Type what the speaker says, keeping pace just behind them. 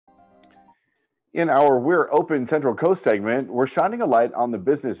In our We're Open Central Coast segment, we're shining a light on the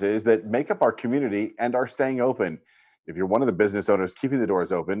businesses that make up our community and are staying open. If you're one of the business owners keeping the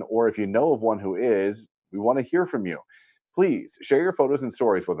doors open, or if you know of one who is, we want to hear from you. Please share your photos and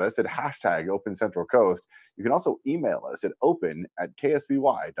stories with us at hashtag Open Central Coast. You can also email us at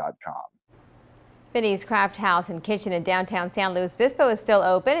open@ksby.com. Finney's Crafthouse and Kitchen in downtown San Luis Obispo is still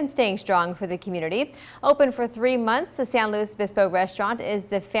open and staying strong for the community. Open for 3 months, the San Luis Obispo restaurant is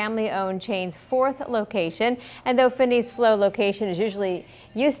the family-owned chain's 4th location. And though Finney's slow location is usually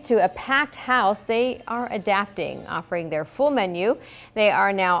used to a packed house, they are adapting, offering their full menu. They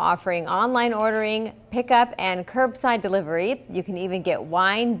are now offering online ordering, pickup, and curbside delivery. You can even get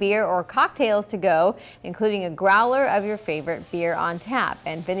wine, beer, or cocktails to go, including a growler of your favorite beer on tap.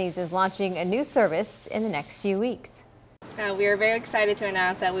 And Finney's is launching a new service in the next few weeks. We are very excited to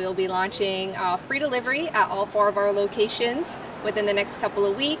announce that we will be launching free delivery at all 4 of our locations within the next couple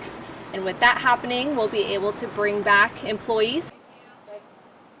of weeks. And with that happening, we'll be able to bring back employees.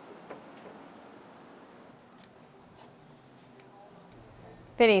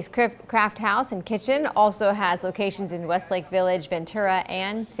 Finney's Crafthouse and Kitchen also has locations in Westlake Village, Ventura,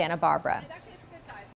 and Santa Barbara.